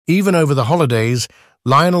Even over the holidays,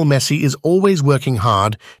 Lionel Messi is always working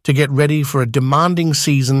hard to get ready for a demanding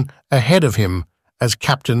season ahead of him as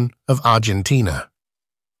captain of Argentina.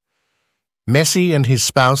 Messi and his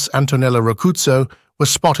spouse Antonela Roccuzzo were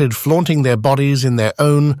spotted flaunting their bodies in their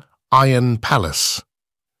own Iron Palace.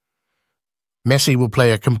 Messi will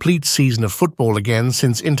play a complete season of football again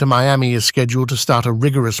since Inter Miami is scheduled to start a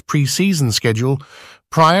rigorous pre-season schedule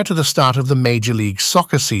prior to the start of the Major League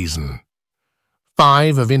Soccer season.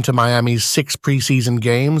 5 of Inter Miami's 6 pre-season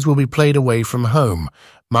games will be played away from home,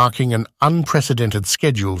 marking an unprecedented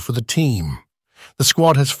schedule for the team. The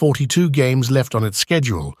squad has 42 games left on its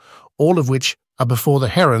schedule, all of which are before the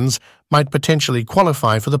Herons might potentially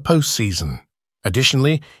qualify for the postseason.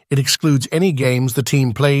 Additionally, it excludes any games the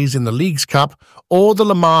team plays in the Leagues Cup or the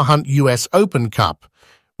Lamar Hunt US Open Cup,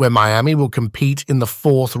 where Miami will compete in the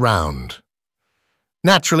 4th round.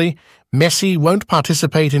 Naturally, Messi won't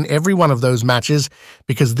participate in every one of those matches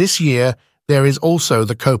because this year there is also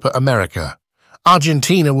the Copa America.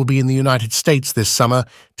 Argentina will be in the United States this summer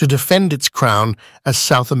to defend its crown as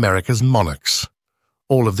South America's monarchs.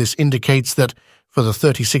 All of this indicates that, for the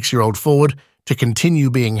 36-year-old forward to continue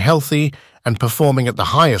being healthy and performing at the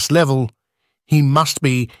highest level, he must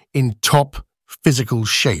be in top physical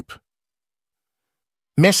shape.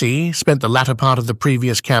 Messi spent the latter part of the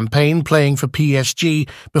previous campaign playing for PSG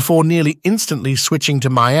before nearly instantly switching to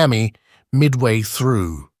Miami midway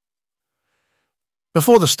through.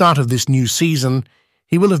 Before the start of this new season,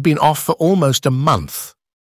 he will have been off for almost a month.